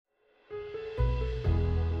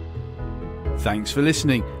Thanks for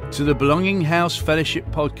listening to the Belonging House Fellowship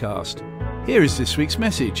podcast. Here is this week's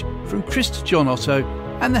message from Christ John Otto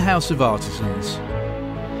and the House of Artisans.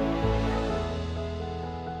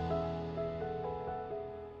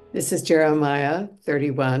 This is Jeremiah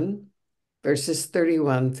 31, verses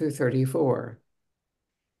 31 through 34.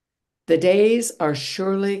 The days are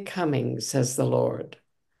surely coming, says the Lord,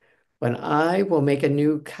 when I will make a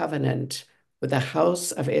new covenant with the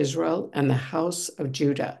house of Israel and the house of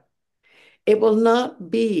Judah. It will not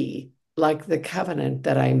be like the covenant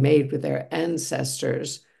that I made with their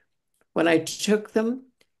ancestors when I took them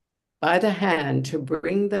by the hand to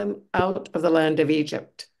bring them out of the land of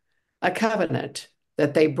Egypt, a covenant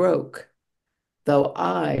that they broke, though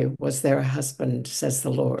I was their husband, says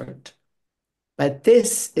the Lord. But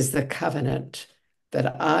this is the covenant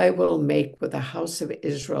that I will make with the house of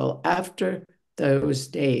Israel after those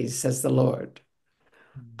days, says the Lord.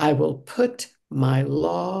 I will put my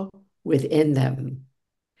law within them,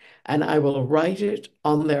 and I will write it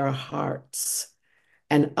on their hearts,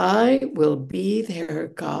 and I will be their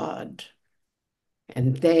God,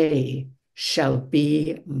 and they shall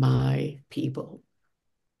be my people.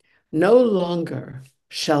 No longer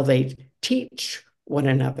shall they teach one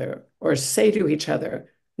another or say to each other,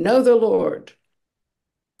 know the Lord,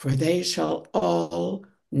 for they shall all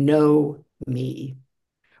know me,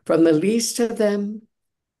 from the least of them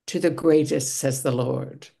to the greatest, says the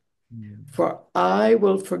Lord. For I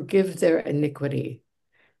will forgive their iniquity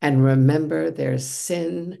and remember their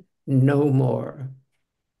sin no more.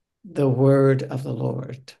 The word of the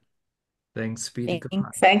Lord. Thanks be to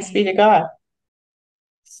God. Thanks be to God.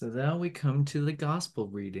 So now we come to the gospel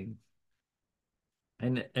reading.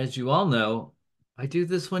 And as you all know, I do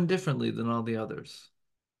this one differently than all the others.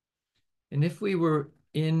 And if we were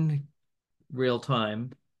in real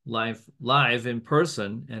time, live in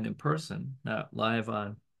person, not live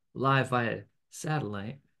via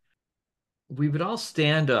satellite, we would all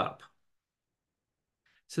stand up.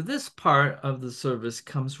 So this part of the service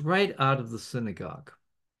comes right out of the synagogue.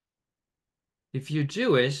 If you're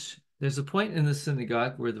Jewish, there's a point in the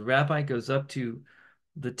synagogue where the rabbi goes up to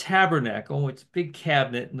the tabernacle, which is a big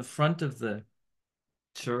cabinet in the front of the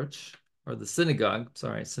church, or the synagogue,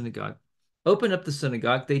 open up the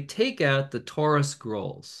synagogue, they take out the Torah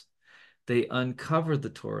scrolls. They uncover the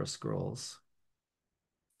Torah scrolls.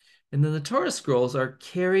 And then the Torah scrolls are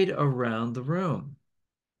carried around the room.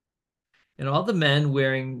 And all the men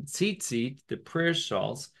wearing tzitzit, the prayer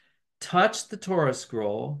shawls, touch the Torah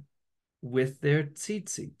scroll with their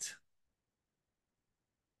tzitzit.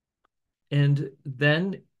 And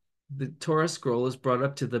then the Torah scroll is brought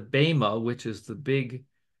up to the bema, which is the big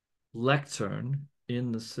lectern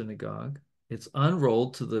in the synagogue. It's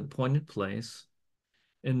unrolled to the appointed place,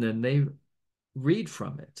 and then they read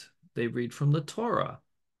from it. They read from the Torah,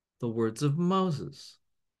 the words of Moses.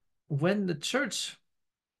 When the church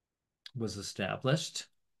was established,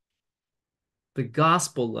 the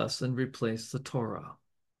gospel lesson replaced the Torah.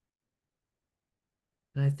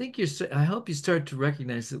 And I hope you start to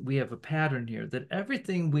recognize that we have a pattern here, that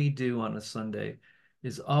everything we do on a Sunday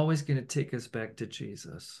is always going to take us back to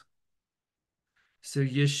Jesus. So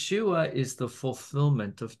Yeshua is the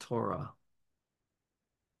fulfillment of Torah.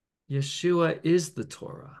 Yeshua is the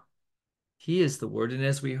Torah. He is the word. And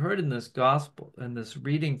as we heard in this gospel, in this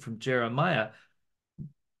reading from Jeremiah,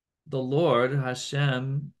 the Lord,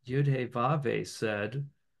 Hashem, Yud-Heh-Vav-Heh, said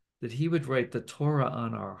that he would write the Torah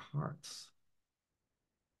on our hearts.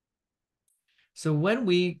 So when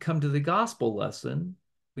we come to the gospel lesson,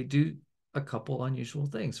 we do a couple unusual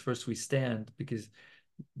things. First, we stand because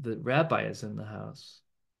the rabbi is in the house.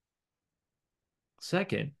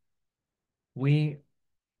 Second, we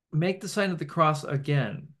make the sign of the cross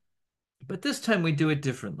again, but this time we do it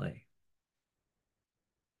differently.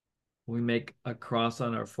 We make a cross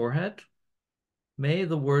on our forehead. May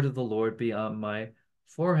the word of the Lord be on my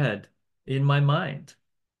forehead, in my mind.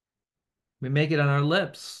 We make it on our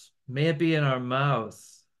lips. May it be in our mouth.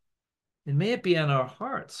 And may it be on our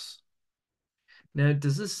hearts. Now,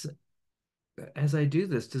 as I do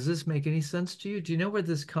this, does this make any sense to you? Do you know where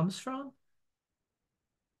this comes from?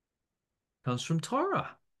 It comes from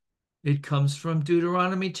Torah. It comes from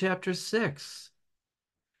Deuteronomy chapter 6.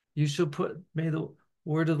 May the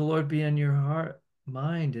word of the Lord be on your heart,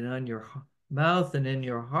 mind, and on your mouth and in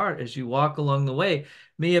your heart as you walk along the way.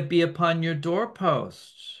 May it be upon your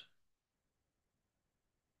doorposts.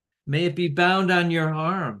 May it be bound on your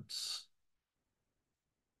arms.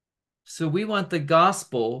 So we want the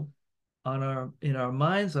gospel in our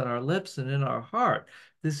minds, on our lips, and in our heart.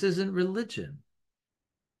 This isn't religion.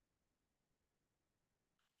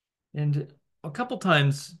 And a couple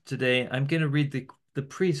times today, I'm going to read the the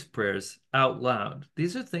priest prayers out loud.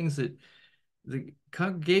 These are things that the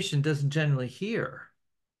congregation doesn't generally hear.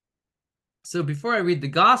 So before I read the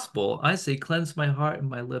gospel, I say, cleanse my heart and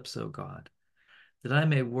my lips, O God, that I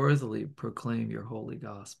may worthily proclaim your holy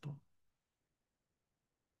gospel.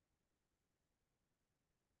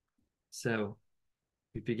 So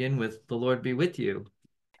we begin with, the Lord be with you.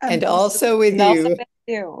 And also with And also you. with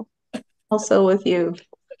you. Also with you.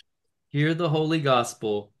 Hear the holy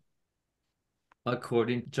gospel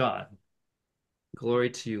according to John. Glory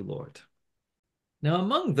to you, Lord. Now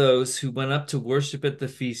among those who went up to worship at the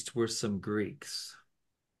feast were some Greeks.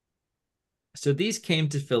 So these came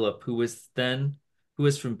to Philip, who was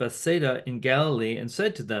from Bethsaida in Galilee, and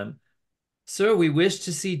said to them, Sir, we wish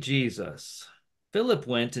to see Jesus. Philip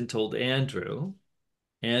went and told Andrew.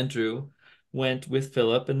 Andrew went with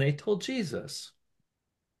Philip, and they told Jesus.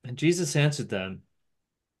 And Jesus answered them,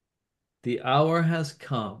 The hour has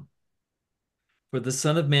come for the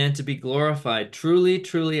Son of Man to be glorified. Truly,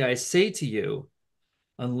 truly, I say to you,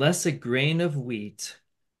 unless a grain of wheat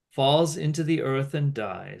falls into the earth and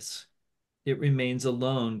dies, it remains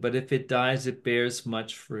alone, but if it dies, it bears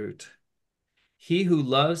much fruit. He who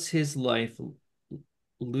loves his life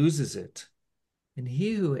loses it, and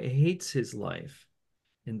he who hates his life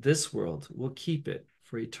in this world will keep it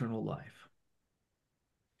for eternal life.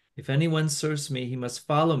 If anyone serves me, he must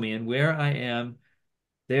follow me, and where I am,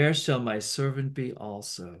 there shall my servant be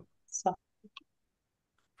also.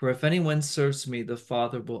 For if anyone serves me, the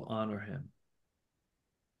Father will honor him.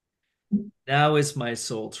 Now is my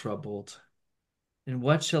soul troubled. And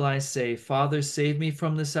what shall I say? Father, save me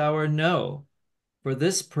from this hour? No, for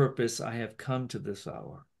this purpose I have come to this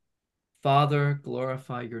hour. Father,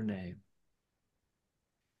 glorify your name.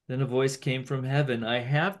 Then a voice came from heaven, I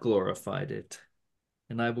have glorified it,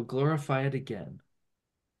 and I will glorify it again.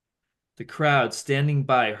 The crowd standing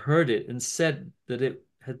by heard it and said that it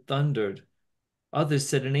had thundered. Others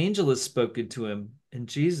said, an angel has spoken to him. And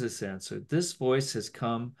Jesus answered, this voice has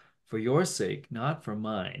come for your sake, not for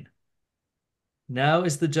mine. Now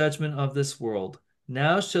is the judgment of this world.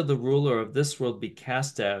 Now shall the ruler of this world be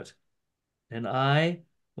cast out. And I,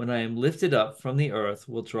 when I am lifted up from the earth,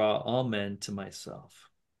 will draw all men to myself.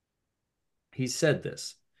 He said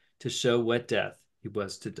this to show what death he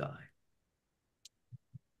was to die.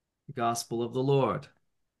 The gospel of the Lord.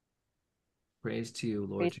 Praise to you,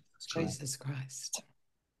 Lord Jesus Christ. Jesus Christ.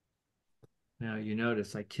 Now you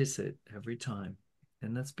notice I kiss it every time.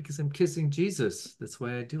 And that's because I'm kissing Jesus. That's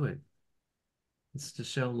why I do it. It's to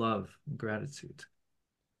show love and gratitude.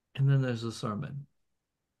 And then there's a sermon.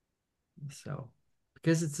 So,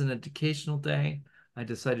 because it's an educational day, I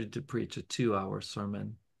decided to preach a 2-hour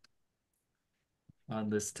sermon on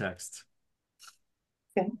this text.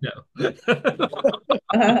 Okay.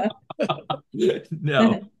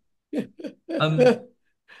 No. No.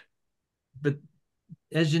 But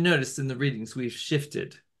as you noticed in the readings, we've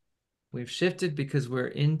shifted. We've shifted because we're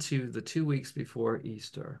into the 2 weeks before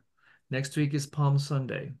Easter. Next week is Palm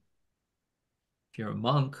Sunday. If you're a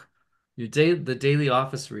monk, the daily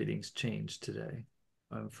office readings change today.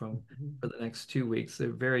 For the next 2 weeks, they're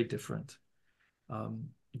very different.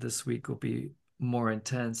 This week will be more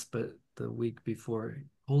intense, but the week before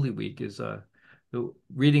Holy Week is the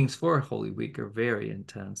readings for Holy Week are very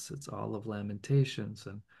intense. It's all of Lamentations,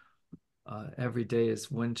 and every day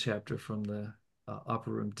is one chapter from the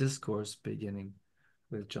Upper Room Discourse, beginning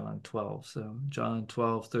with John 12. So John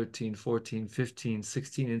 12, 13, 14, 15,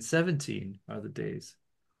 16, and 17 are the days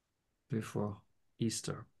before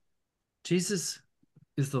Easter. Jesus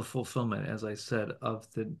is the fulfillment, as I said, of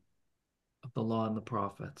the law and the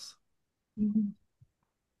prophets. Mm-hmm.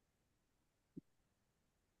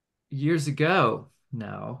 Years ago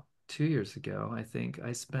now, 2 years ago, I think,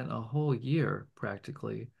 I spent a whole year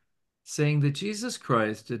practically saying that Jesus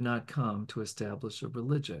Christ did not come to establish a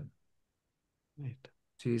religion. Right.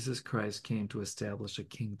 Jesus Christ came to establish a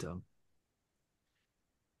kingdom.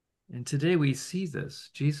 And today we see this.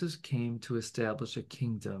 Jesus came to establish a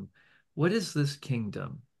kingdom. What is this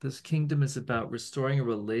kingdom? This kingdom is about restoring a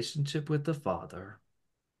relationship with the Father.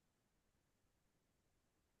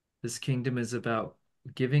 This kingdom is about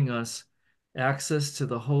giving us access to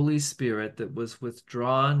the Holy Spirit that was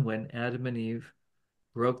withdrawn when Adam and Eve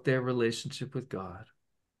broke their relationship with God.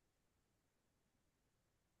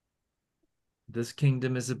 This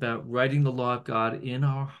kingdom is about writing the law of God in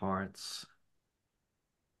our hearts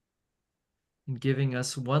and giving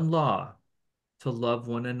us one law to love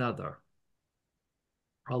one another,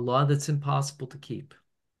 a law that's impossible to keep.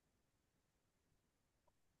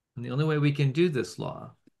 And the only way we can do this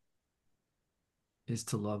law is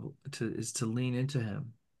to lean into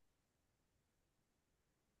him.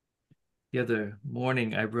 The other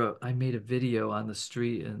morning I made a video on the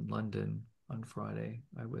street in London on Friday.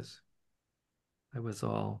 I was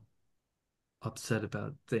all upset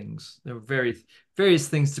about things. There were various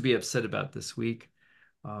things to be upset about this week.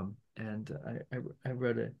 And I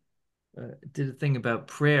wrote did a thing about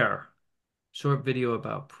prayer, short video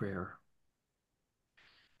about prayer.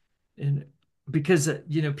 And because,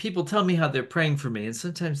 people tell me how they're praying for me, and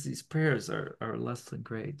sometimes these prayers are less than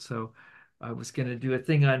great. So I was going to do a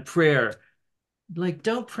thing on prayer. Like,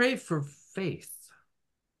 don't pray for faith.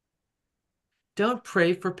 Don't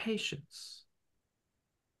pray for patience.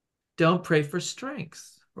 Don't pray for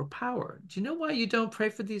strength or power. Do you know why you don't pray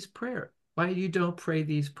for these prayers? Why you don't pray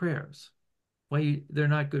these prayers? They're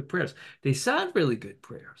not good prayers. They sound really good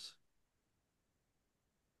prayers.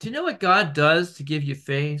 Do you know what God does to give you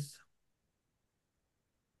faith?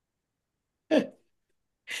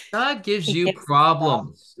 God gives you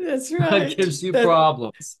problems. That's God right. gives you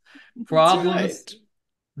problems. That's Problems. right.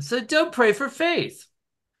 So don't pray for faith.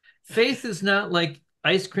 Faith is not like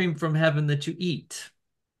ice cream from heaven that you eat.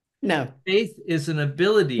 No. Faith is an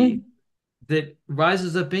ability that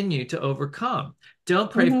rises up in you to overcome. Don't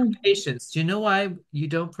pray for patience. Do you know why you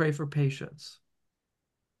don't pray for patience?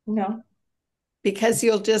 No. Because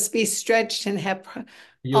you'll just be stretched and have all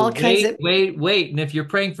You'll kinds of. wait. And if you're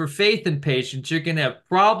praying for faith and patience, you're going to have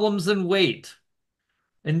problems and wait.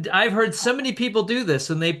 And I've heard so many people do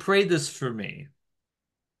this, and they pray this for me.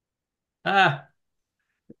 Then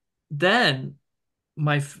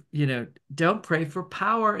don't pray for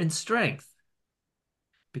power and strength,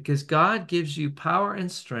 because God gives you power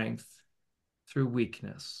and strength through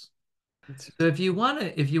weakness. So if you want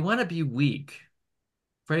to be weak,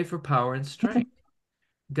 pray for power and strength.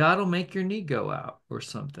 God will make your knee go out or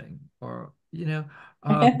something, or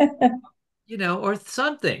or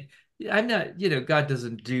something. I'm not, God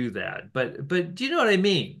doesn't do that, but do you know what I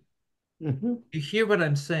mean? Mhm. You hear what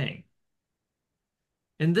I'm saying?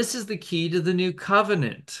 And this is the key to the new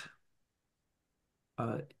covenant.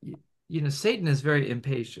 Satan is very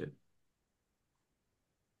impatient.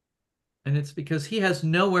 And it's because he has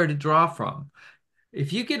nowhere to draw from.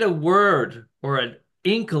 If you get a word or an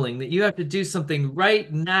inkling that you have to do something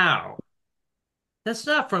right now, that's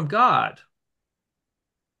not from God.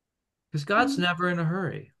 Because God's never in a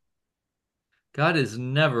hurry. God is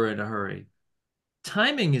never in a hurry.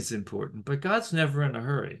 Timing is important, but God's never in a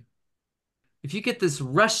hurry. If you get this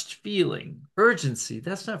rushed feeling, urgency,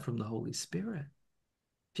 that's not from the Holy Spirit.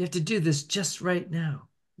 If you have to do this just right now,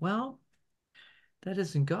 well, that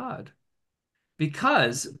isn't God.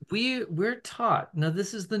 Because we're taught, now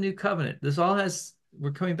this is the new covenant.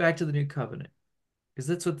 We're coming back to the new covenant, because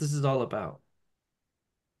that's what this is all about.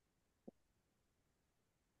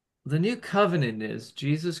 The new covenant is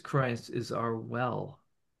Jesus Christ is our well.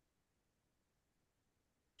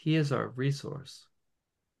 He is our resource.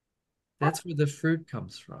 That's where the fruit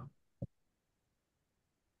comes from.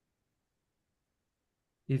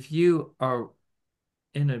 If you are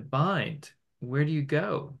in a bind, where do you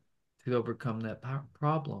go to overcome that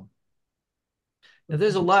problem? Now,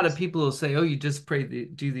 there's a lot of people who say, oh, you just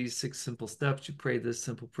do these 6 simple steps. You pray this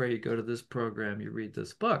simple prayer. You go to this program. You read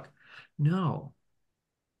this book. No.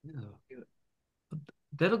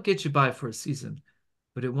 That'll get you by for a season,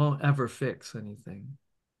 but it won't ever fix anything.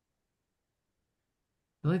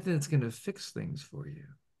 The only thing that's going to fix things for you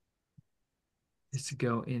is to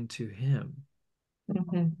go into Him.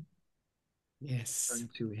 Yes. Turn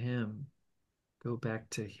to Him. Go back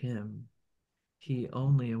to Him. He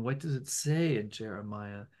only, and what does it say in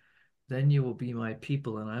Jeremiah? Then you will be my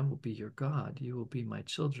people, and I will be your God. You will be my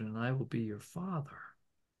children, and I will be your Father.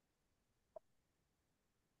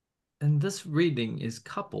 And this reading is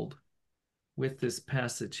coupled with this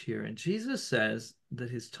passage here. And Jesus says that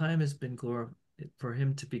his time has been glorified, for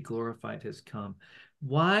him to be glorified has come.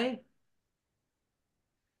 Why?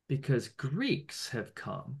 Because Greeks have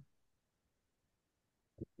come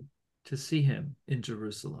to see him in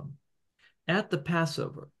Jerusalem at the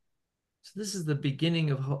Passover. So this is the beginning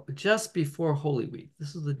of just before Holy Week.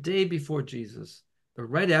 This is the day before Jesus, or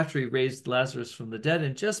right after he raised Lazarus from the dead,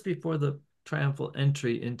 and just before the triumphal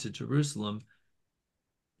entry into Jerusalem,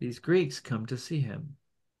 these Greeks come to see him.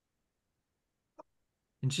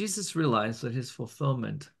 And Jesus realized that his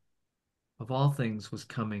fulfillment of all things was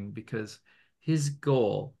coming, because his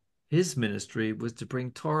goal, his ministry, was to bring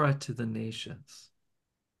Torah to the nations,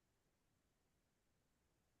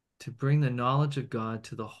 to bring the knowledge of God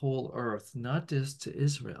to the whole earth, not just to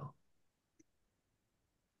Israel.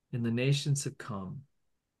 And the nations have come.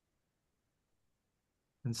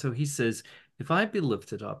 And so he says, if I be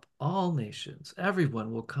lifted up, all nations,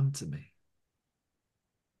 everyone will come to me.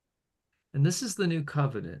 And this is the new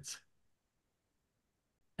covenant.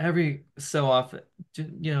 every so often,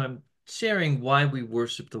 I'm sharing why we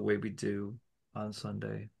worship the way we do on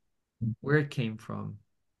Sunday, where it came from.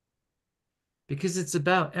 Because it's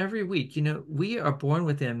about every week, we are born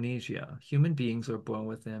with amnesia. Human beings are born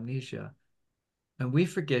with amnesia, and we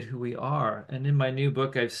forget who we are. And in my new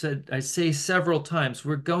book, I say several times,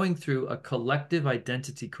 we're going through a collective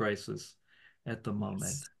identity crisis at the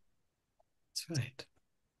moment. That's right.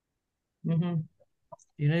 The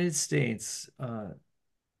United States,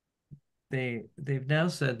 they've now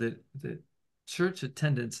said that church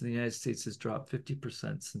attendance in the United States has dropped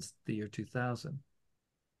 50% since the year 2000.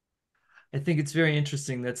 I think it's very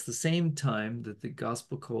interesting. That's the same time that the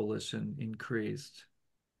Gospel Coalition increased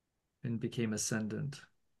and became ascendant.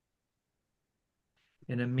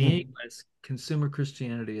 And a meaningless consumer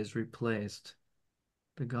Christianity has replaced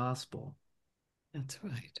the gospel. That's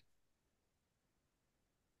right.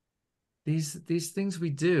 These things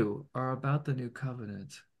we do are about the new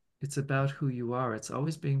covenant. It's about who you are. It's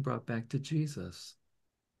always being brought back to Jesus.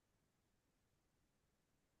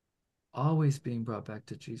 Always being brought back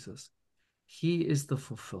to Jesus. He is the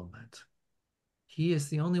fulfillment. He is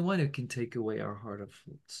the only one who can take away our heart of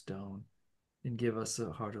stone and give us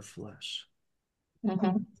a heart of flesh.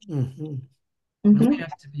 And we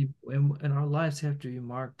have to be, and our lives have to be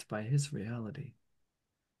marked by his reality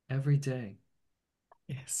every day.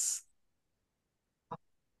 Yes.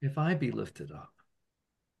 If I be lifted up,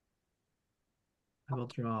 I will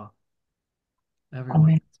draw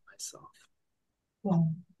everyone to myself.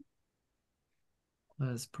 Let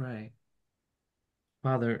us pray.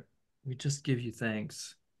 Father, we just give you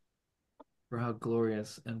thanks for how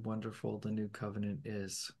glorious and wonderful the new covenant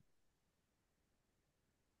is.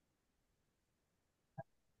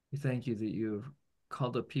 We thank you that you've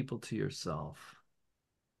called a people to yourself.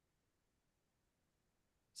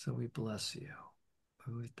 So we bless you.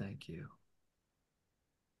 We thank you.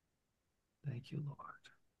 Thank you, Lord.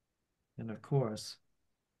 And of course,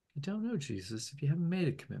 if you don't know Jesus, if you haven't made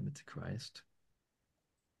a commitment to Christ,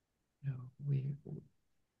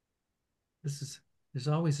 there's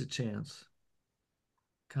always a chance.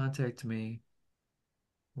 Contact me.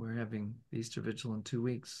 We're having Easter Vigil in 2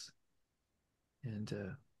 weeks. And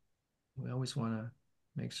we always want to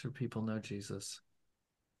make sure people know Jesus.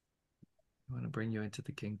 We want to bring you into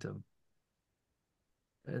the kingdom.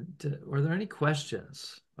 Were there any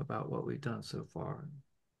questions about what we've done so far?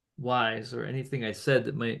 Wise or anything I said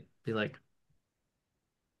that might be like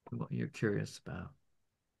what you're curious about?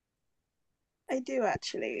 I do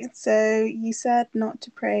actually. So you said not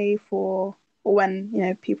to pray for, or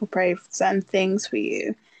when, people pray for certain things for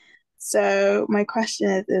you. So my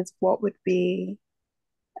question is what would be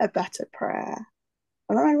a better prayer?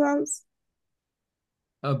 Are that my ones?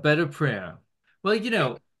 A better prayer.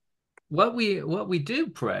 Well, what we do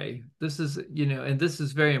pray, this is, and this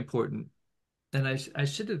is very important. And I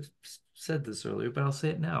should have said this earlier, but I'll say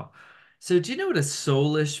it now. So do you know what a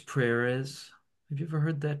soulish prayer is? Have you ever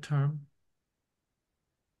heard that term?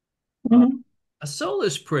 A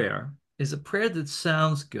soulish prayer is a prayer that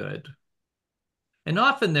sounds good. And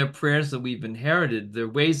often they're prayers that we've inherited. They're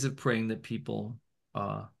ways of praying that people,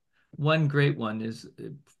 one great one is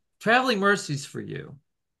traveling mercies for you.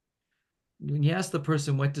 When you ask the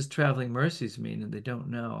person, what does traveling mercies mean? And they don't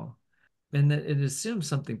know. And it assumes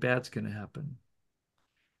something bad's going to happen.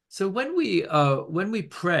 So when we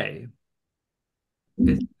pray,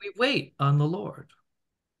 we wait on the Lord.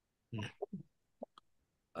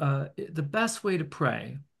 The best way to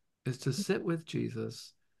pray is to sit with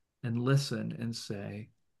Jesus and listen and say,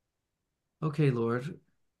 okay, Lord,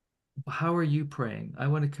 how are you praying? I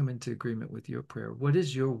want to come into agreement with your prayer. What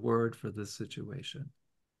is your word for this situation?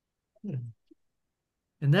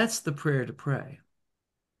 And that's the prayer to pray.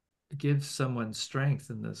 It gives someone strength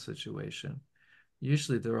in this situation.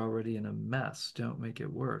 Usually they're already in a mess. Don't make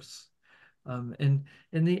it worse. And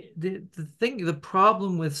the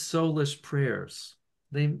problem with soulish prayers,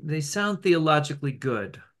 they sound theologically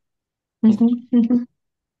good. A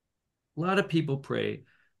lot of people pray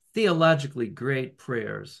theologically great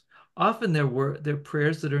prayers. Often they're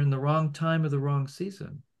prayers that are in the wrong time or the wrong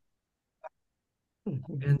season.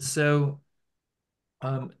 And so,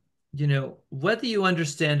 whether you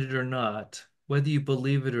understand it or not, whether you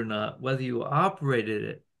believe it or not, whether you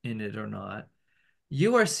operated in it or not,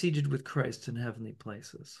 you are seated with Christ in heavenly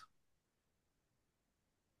places.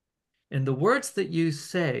 And the words that you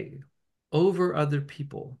say over other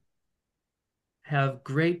people have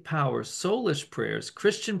great power. Soulish prayers,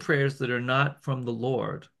 Christian prayers that are not from the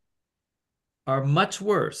Lord, are much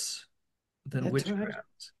worse than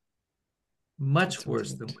witchcraft. Much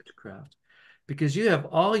worse than witchcraft. Because you have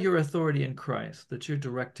all your authority in Christ that you're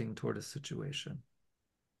directing toward a situation.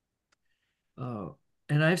 Oh,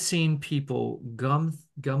 and I've seen people gum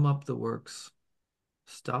up the works,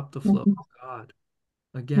 stop the flow of God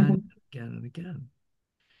again and again and again.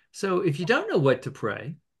 So if you don't know what to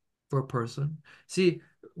pray for a person, see,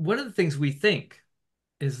 one of the things we think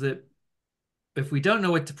is that if we don't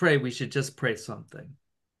know what to pray, we should just pray something,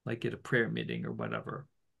 like at a prayer meeting or whatever.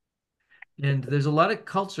 And there's a lot of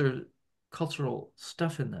cultural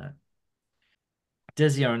stuff in that.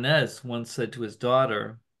 Desi Arnaz once said to his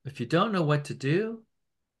daughter, if you don't know what to do,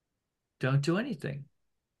 don't do anything.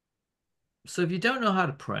 So if you don't know how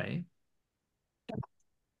to pray,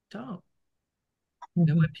 don't.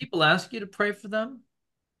 And when people ask you to pray for them,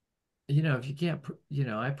 if you can't,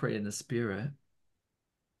 I pray in the spirit.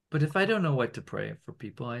 But if I don't know what to pray for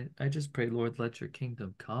people, I just pray, Lord, let your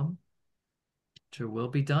kingdom come. Your will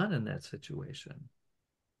be done in that situation.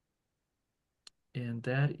 And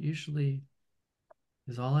that usually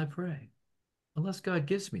is all I pray, unless God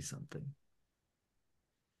gives me something.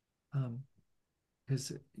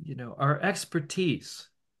 Because, our expertise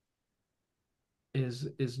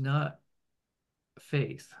is not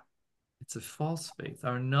faith. It's a false faith.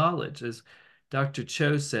 Our knowledge, as Dr.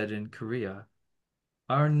 Cho said in Korea,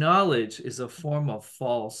 our knowledge is a form of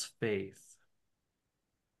false faith.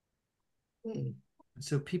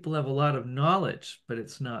 So people have a lot of knowledge, but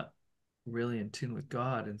it's not really in tune with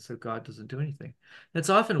God, and so God doesn't do anything. That's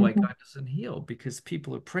often why God doesn't heal, because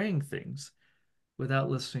people are praying things without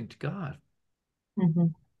listening to God.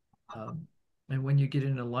 And when you get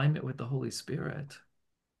in alignment with the Holy Spirit,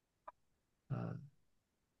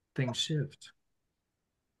 things shift.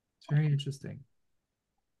 It's very interesting.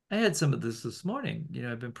 I had some of this morning.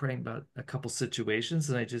 I've been praying about a couple situations,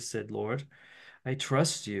 and I just said, Lord, I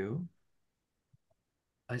trust you.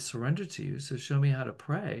 I surrender to you, so show me how to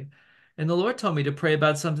pray. And the Lord told me to pray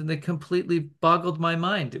about something that completely boggled my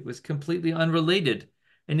mind. It was completely unrelated.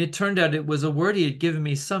 And it turned out it was a word he had given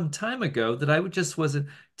me some time ago that I just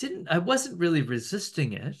I wasn't really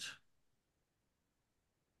resisting it,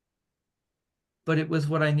 but it was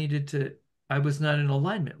what I needed to, I was not in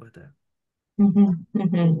alignment with it.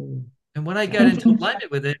 And when I got into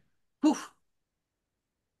alignment with it, poof,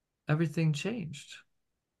 everything changed.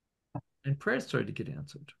 And prayers started to get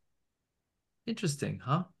answered. Interesting,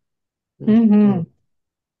 huh? So,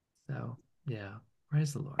 yeah,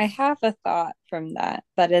 praise the Lord. I have a thought from that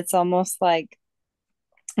it's almost like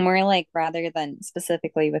more like, rather than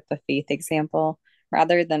specifically with the faith example,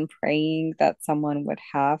 rather than praying that someone would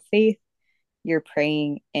have faith, you're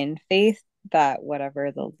praying in faith that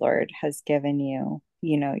whatever the Lord has given you,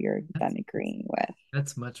 you're then agreeing with.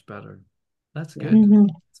 That's much better. That's good.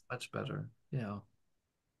 It's much better. Yeah.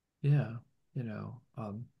 Yeah.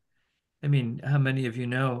 I mean, how many of you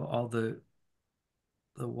know all the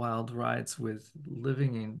wild rides with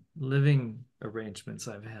living arrangements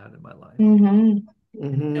I've had in my life?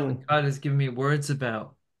 God has given me words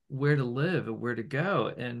about where to live and where to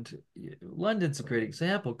go. And London's a great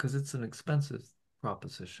example because it's an expensive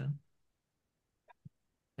proposition.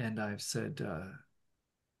 And I've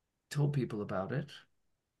told people about it.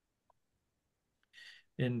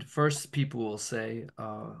 And first people will say,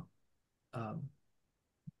 well,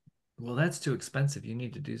 that's too expensive. You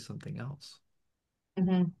need to do something else.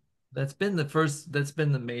 That's been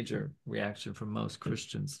the major reaction from most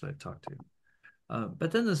Christians that I've talked to.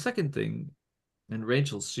 But then the second thing, and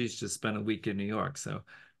she's just spent a week in New York. So,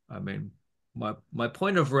 I mean, my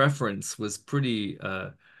point of reference was pretty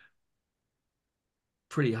high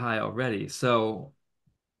already. So,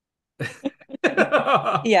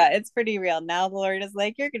 yeah, it's pretty real. Now the Lord is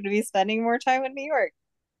like, you're going to be spending more time in New York.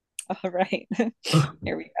 All right.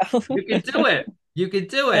 Here we go. You can do it. You can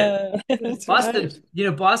do it. Boston,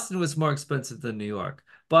 right. Boston was more expensive than New York.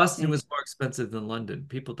 Boston was more expensive than London.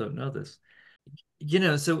 People don't know this.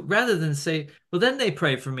 So rather than say, well, then they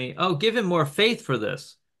pray for me. Oh, give him more faith for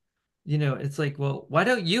this. It's like, well, why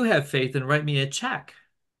don't you have faith and write me a check?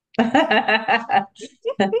 Well,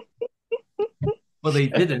 they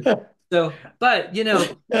didn't. So, but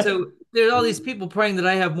so there are all these people praying that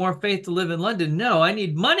I have more faith to live in London. No, I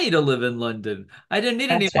need money to live in London. I didn't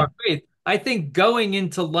need any more faith. I think going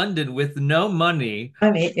into London with no money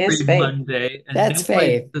is every faith. Monday and That's no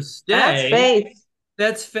place faith. to stay. That's faith.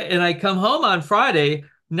 That's and I come home on Friday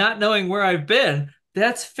not knowing where I've been.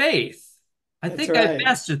 That's faith. I That's think right. I've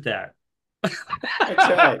mastered that. That's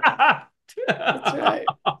right. That's right.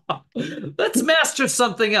 Let's master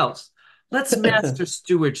something else. Let's master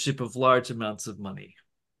stewardship of large amounts of money.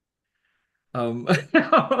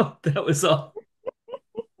 That was all.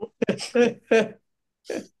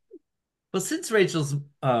 Well, since Rachel's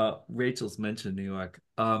mentioned New York,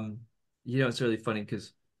 it's really funny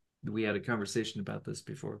because we had a conversation about this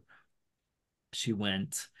before. she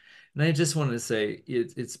went. And I just wanted to say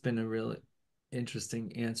it's been a really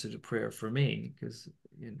interesting answer to prayer for me, because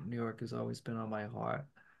New York has always been on my heart.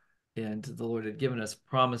 And the Lord had given us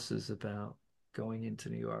promises about going into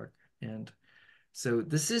New York. And so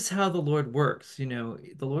this is how the Lord works. The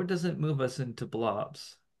Lord doesn't move us into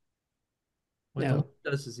blobs. What the Lord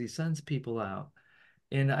does is he sends people out.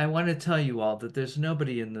 And I want to tell you all that there's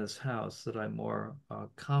nobody in this house that I'm more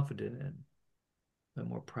confident in, I'm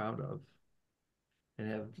more proud of,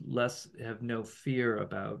 and have no fear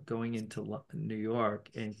about going into New York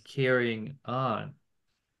and carrying on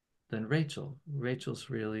than Rachel. Rachel's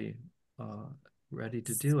really ready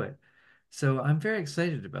to do it. So I'm very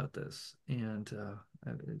excited about this, and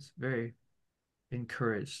I was very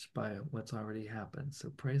encouraged by what's already happened. So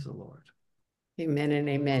praise the Lord. Amen and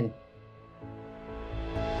amen.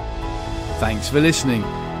 Thanks for listening.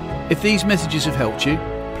 If these messages have helped you,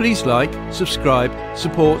 please like, subscribe,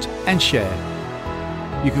 support and share.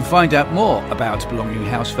 You can find out more about Belonging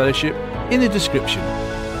House Fellowship in the description.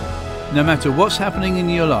 No matter what's happening in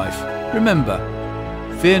your life, remember,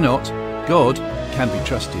 fear not, God can be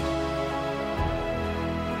trusted.